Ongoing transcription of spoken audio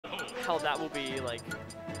hell that will be like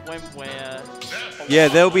when we're. Yeah,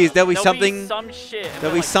 there'll be something. Some shit.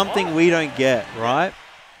 There'll be something we don't get, right?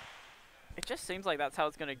 It just seems like that's how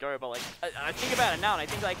it's gonna go, but like I think about it now and I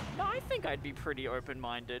think like no, I think I'd be pretty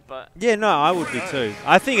open-minded, but yeah, no, I would be too.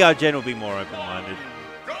 I think our gen will be more open-minded,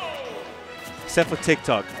 except for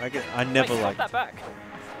TikTok. I never liked that back.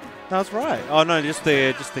 That's right. Oh no, just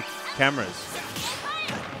the cameras.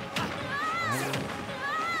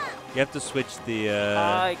 You have to switch the.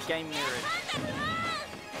 Game mirrored.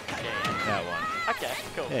 Yeah. That one. Okay,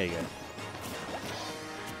 cool. There you go.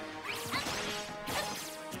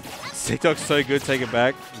 TikTok's so good, take it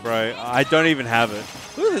back. Bro, I don't even have it.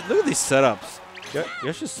 Look at these setups.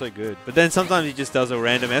 Yosh is so good. But then sometimes he just does a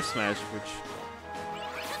random F smash, which...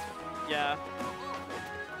 Yeah.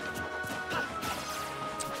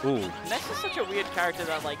 Ooh. Ness is such a weird character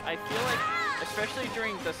that, like, I feel like, especially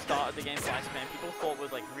during the start of the game's lifespan, people thought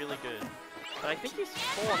was, like, really good. But I think he's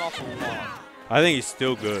fallen off a lot. I think he's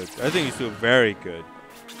still good. I think he's still very good.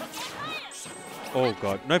 Oh,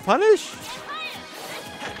 God. No punish?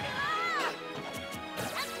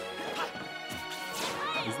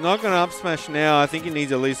 He's not going to up smash now. I think he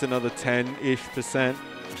needs at least another 10-ish%.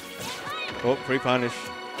 Oh, free punish.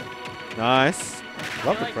 Nice.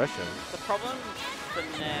 Love the pressure. The problem for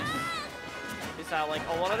Ness is that, like,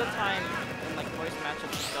 a lot of the time in, like, most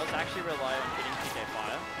matchups, he does actually rely on hitting PK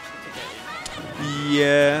Fire to get in.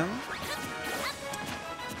 Yeah.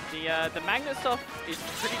 The magnet stuff is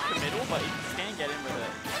pretty committal, but he can get in with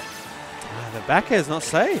it. The back air's not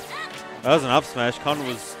safe. That was an up smash. Con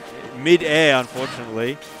was mid-air,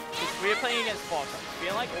 unfortunately. If we're playing against Fox, I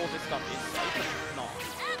feel like all this stuff is safe, but it's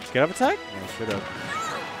not. Get up attack? No, should have.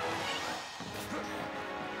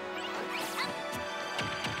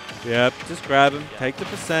 Yep, just grab him, take the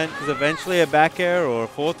percent, because eventually a back air or a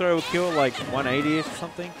 4th throw will kill like 180-ish or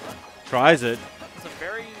something. Tries it. It's a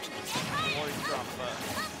very low drum, but...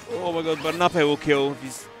 Oh my god, but an up air will kill if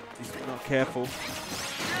he's not careful.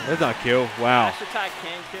 That's not kill, wow. Dash attack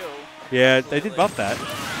can kill. Yeah, Absolutely. they did buff that.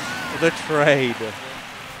 The trade. What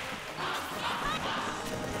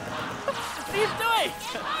are you doing?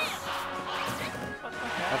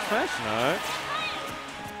 Up smash? No.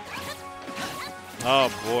 Oh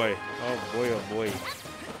boy. Oh boy, oh boy.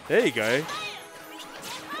 There you go.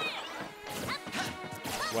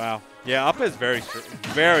 Wow. Yeah, up is very,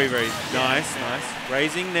 very nice. Nice.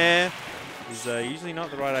 Raising there is usually not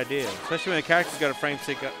the right idea. Especially when a character's got a frame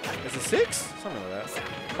stick. It's a 6? Something like that.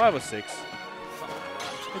 5 or 6.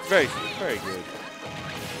 It's very good.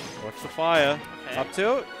 Watch the fire. Okay. Up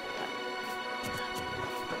tilt.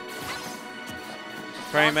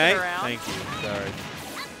 Frame 8. Thank you. Sorry.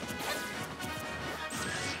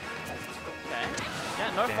 Okay.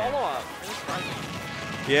 Yeah, no follow-up. Really surprising.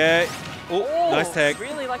 Yeah. Oh, nice tag.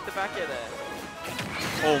 Really like the back air there.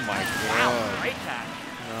 Oh my god. Wow, great tag.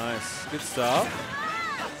 Nice. Good stuff.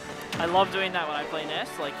 I love doing that when I play Ness,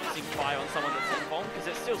 like using fire on someone that's in bomb, because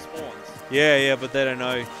it still spawns. Yeah, but they don't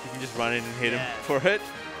know. You can just run in and hit him for it.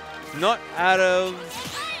 Not out of...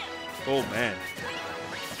 Oh, man.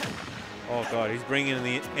 Oh, God. He's bringing in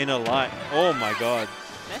the inner light. Oh, my God.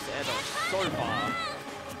 Ness air though, so far.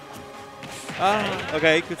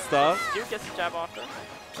 Okay, good stuff. Still gets the jab after.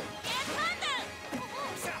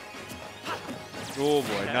 Oh,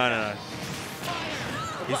 boy. Okay. No.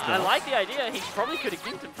 I like the idea. He probably could have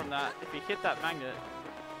gimped him from that if he hit that magnet.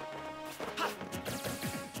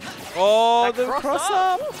 Oh, the cross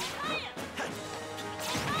up!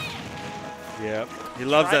 Yep, he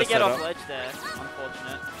loves that setup. Trying to get off ledge there,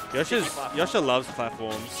 unfortunate. Yasha loves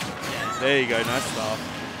platforms. Yeah. There you go, nice stuff.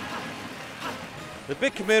 A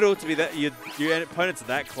bit committal to be that your opponent's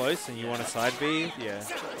that close and you want a side B. Yeah.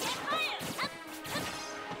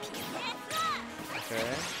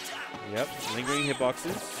 Okay. Yep, lingering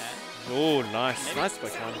hitboxes. Okay. Oh, nice. Maybe. Nice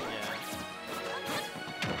split one.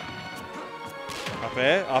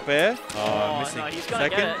 Yeah. Up air. Oh, missing. No, he's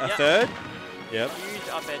second, get it. A third. Yep. Huge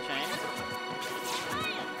up air chain.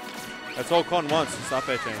 That's all Con wants, just up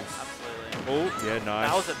air chains. Absolutely. Oh, yeah, nice.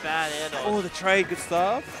 That was a bad air dodge. Oh, the trade, good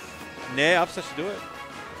stuff. Nair, upset to do it.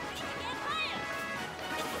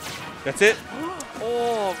 That's it.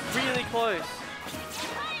 Oh, really close.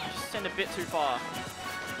 Just sent a bit too far.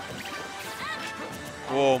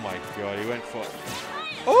 Oh my god, he went for...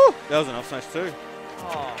 Oh, that was an up smash too.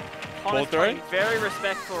 Oh, Connor's playing very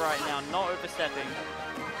respectful right now, not overstepping.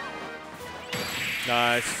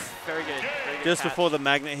 Nice. Very good. Just before the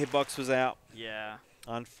magnet hitbox was out. Yeah.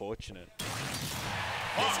 Unfortunate.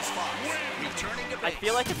 I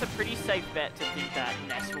feel like it's a pretty safe bet to think that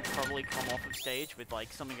Ness will probably come off of stage with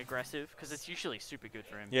like something aggressive, because it's usually super good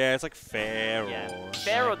for him. Yeah, it's like fair or...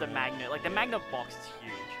 Fair or the magnet. Like the magnet box is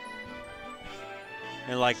huge.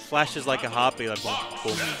 and like flashes like a heartbeat, like boom,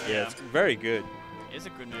 boom. Yeah, it's very good. It is a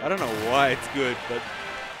good move. I don't know why it's good, but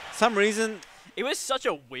some reason. It was such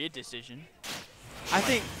a weird decision. I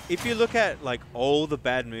think if you look at like all the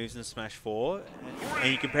bad moves in Smash 4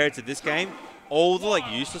 and you compare it to this game, all the like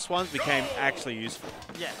useless ones became actually useful.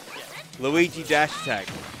 Yeah, yeah. Luigi dash attack,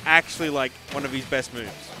 actually like one of his best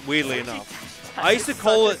moves. Weirdly enough. That I used to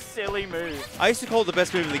call it silly move. I used to call it the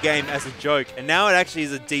best move in the game as a joke, and now it actually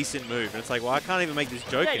is a decent move. And it's like, well, I can't even make this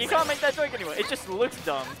joke Yeah, anymore. you can't make that joke anymore. It just looks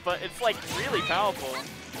dumb, but it's like really powerful.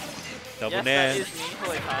 Double yes, nair. that is me.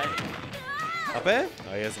 Hello, Kai. Up air?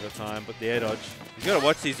 Oh, he hasn't got time, but the air dodge. You've got to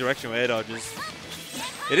watch these directional air dodges.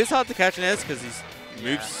 It is hard to catch Ness because he's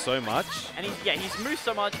moves so much. And he's moved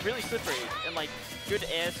so much, really slippery, and like good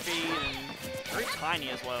air speed and very tiny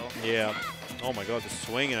as well. Yeah. Oh my god, the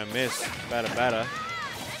swing and a miss. Batter.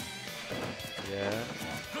 Yeah.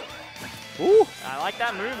 Ooh! I like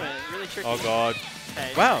that movement. Really tricky. Oh god.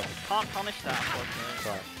 Okay, wow. Can't punish that,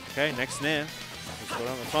 unfortunately. Right. Okay, next snare.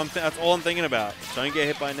 That's all I'm thinking about. Don't get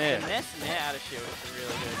hit by nair. The Ness nair out of shield is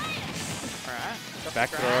really good. Alright. Back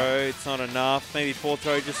throw, it's not enough. Maybe forward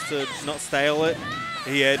throw just to not stale it.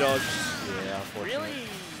 He air dodged. Yeah, unfortunately. Really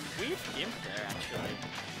weird gimp there, actually.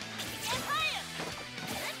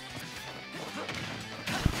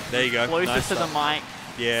 There you go. Closer nice to stuff. the mic.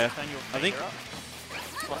 Yeah. I think.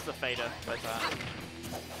 What's the fader? Where's that?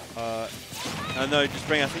 No, just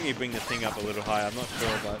bring. I think you bring the thing up a little higher. I'm not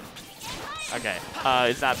sure, but. Okay.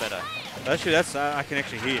 Is that better? Actually, that's. I can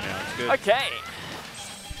actually hear you now. It's good. Okay.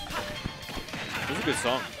 This is a good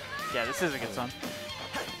song. Yeah, this is a good song.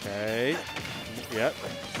 Okay. Yep.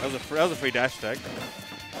 That was a free dash attack.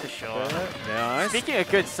 For sure. Nice. Speaking of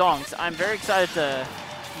good songs, I'm very excited to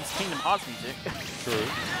use Kingdom Hearts music. True.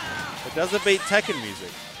 It doesn't beat Tekken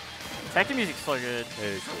music. Tekken music's so good. It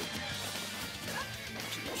is good.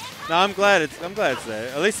 No, I'm glad it's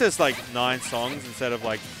there. At least there's like 9 songs instead of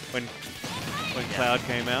like when Cloud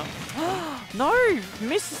came out. No,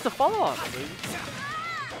 misses the follow-up.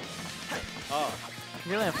 Oh.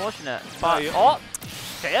 Really unfortunate. But No,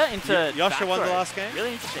 okay, into Yasha won the last game?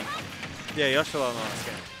 Really interesting. Yeah, Yasha won the last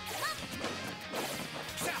game.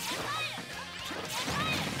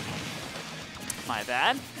 My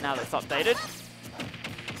bad. Now that's updated.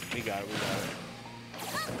 We got it.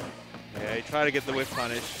 Yeah, he tried to get the whip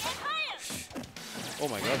punish. Oh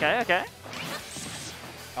my god. Okay.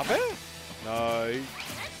 Up air? No.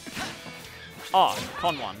 Oh,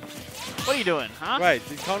 Con won. What are you doing, huh? Wait,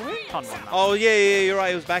 did Con win? Con won. Oh yeah, you're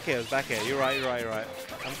right. It was back air. You're right.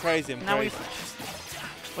 I'm crazy. Now we're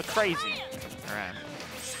crazy. Alright.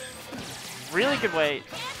 Really good weight.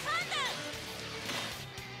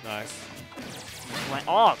 Nice.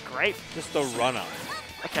 Oh, great. Just the runner.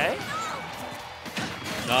 Okay.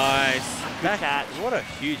 Nice. Good catch. What a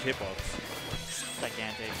huge hitbox.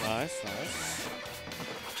 Gigantic. Nice.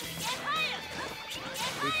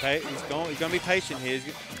 He's going to be patient here.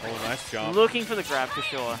 Oh, nice jump. Looking for the grab for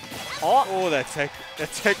sure. Oh, that tech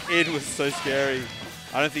in was so scary.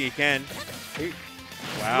 I don't think he can.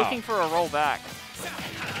 Wow. Looking for a roll back.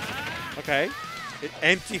 Okay. An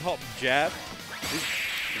empty hop jab.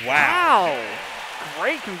 Wow.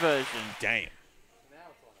 Great conversion. Damn.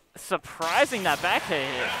 Surprising that back air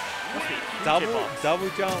hit. Double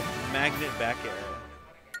jump, magnet back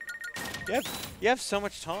air. You have so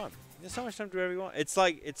much time. There's so much time to do whatever you want. It's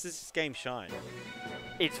like, it's this game Shine.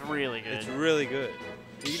 It's really good. It's really good.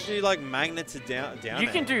 You can do like magnet to down You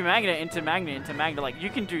can do magnet into magnet into magnet. Like, you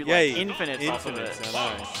can do like infinites off of it.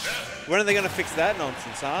 I know. When are they going to fix that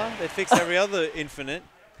nonsense, huh? They fixed every other infinite.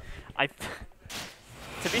 To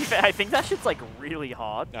be fair, I think that shit's like really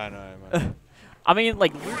hard. I know, man. I mean,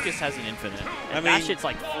 like, Lucas has an infinite. And that shit's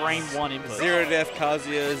like frame 1 input. 0 to death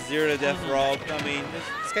Kazuya, 0 to death Rob. I mean,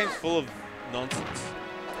 this game's full of nonsense.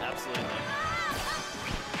 Absolutely.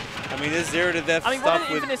 I mean, there's 0 to death stuff with what are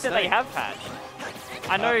the infinites that they have patched?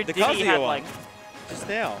 I know the Diddy had like... Just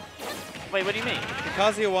now. Wait, what do you mean? The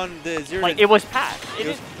Kazuya one, the 0 Like, it was patched. It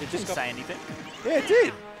just didn't say anything. Yeah, it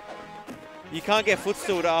did. You can't get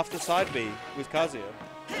footstooled after side B with Kazuya.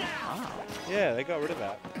 Ah. Yeah, they got rid of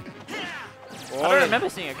that. I don't remember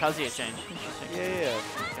seeing a Kazuya change. Interesting. Yeah.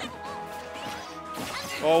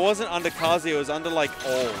 Well, it wasn't under Kazuya, it was under like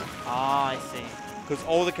all. Ah, I see. Because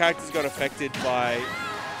all the characters got affected by...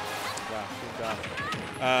 Wow, good done.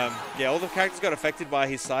 Yeah, all the characters got affected by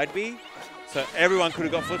his side B. So everyone could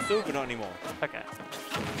have got footstool, but not anymore. Okay.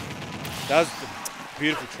 That was a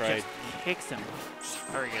beautiful trade. Just kicks him.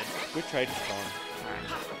 Very good. Good trade for Con. Right.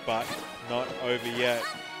 But not over yet.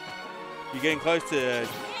 You're getting close to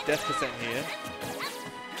death percent here.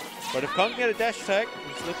 But if Con can get a dash attack,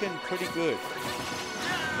 it's looking pretty good.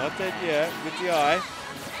 Not dead yet. With the eye.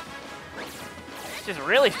 It's just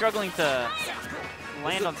really struggling to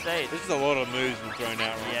land on stage. This is a lot of moves being thrown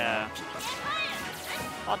out right now.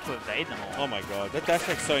 Hard to evade them all. Oh my god, that dash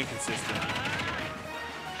attack's so inconsistent.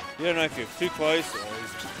 You don't know if you're too close or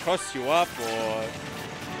he's crossed you up or...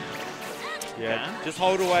 Yeah, just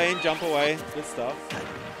hold away and jump away. Good stuff.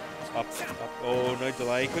 Up, up. Oh, no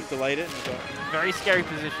delay. Couldn't delay it. Very scary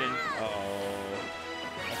position. Uh-oh.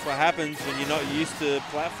 That's what happens when you're not used to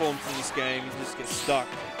platforms in this game. You just get stuck.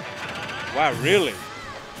 Wow, really?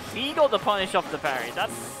 He got the punish off the parry.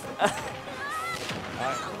 That's...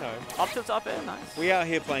 you know. Up tilt up air, nice. We out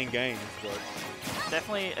here playing games, but...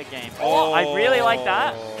 Definitely a game. Oh, I really like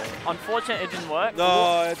that. Unfortunate it didn't work.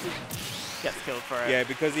 No, it gets killed for it. Yeah,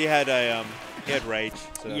 because he had a he had rage.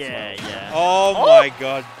 So that's yeah. Oh my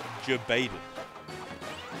god, jebaited.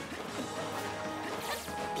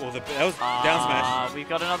 Oh, that was down smash. We've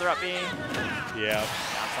got another up B. Yeah.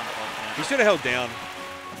 That's unfortunate. He should have held down.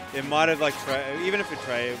 It might have like even if it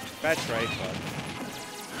bad trade, but.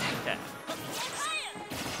 Okay.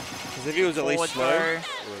 Because if he was at least slow.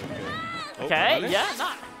 Oh, okay, punish? yeah,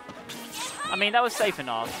 nah. I mean, that was safe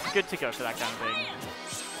enough. Good to go for that kind of thing.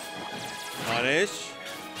 Punish.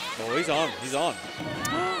 Oh, he's on. He's on.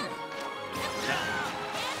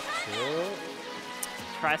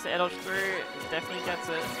 Tries to edge through. Definitely gets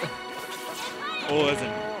it. Oh,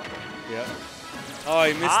 isn't. Yeah. Oh,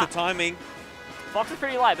 he missed the timing. Fox is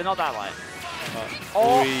pretty light, but not that light.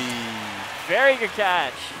 Oh. Very good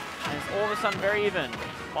catch. And it's all of a sudden very even.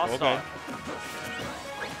 Last start.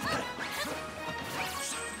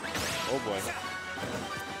 Oh boy.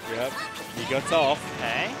 Yep. He got off.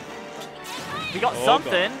 Okay. We got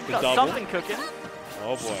something. Got Got something cooking.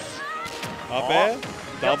 Oh boy. Up air.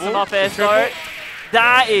 Got Double. some up air throw.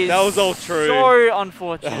 That was all true. So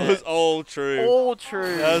unfortunate. That was all true. All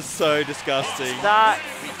true. That was so disgusting. That.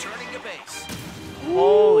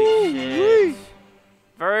 Holy shit.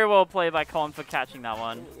 Very well played by Colin for catching that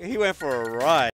one. He went for a ride.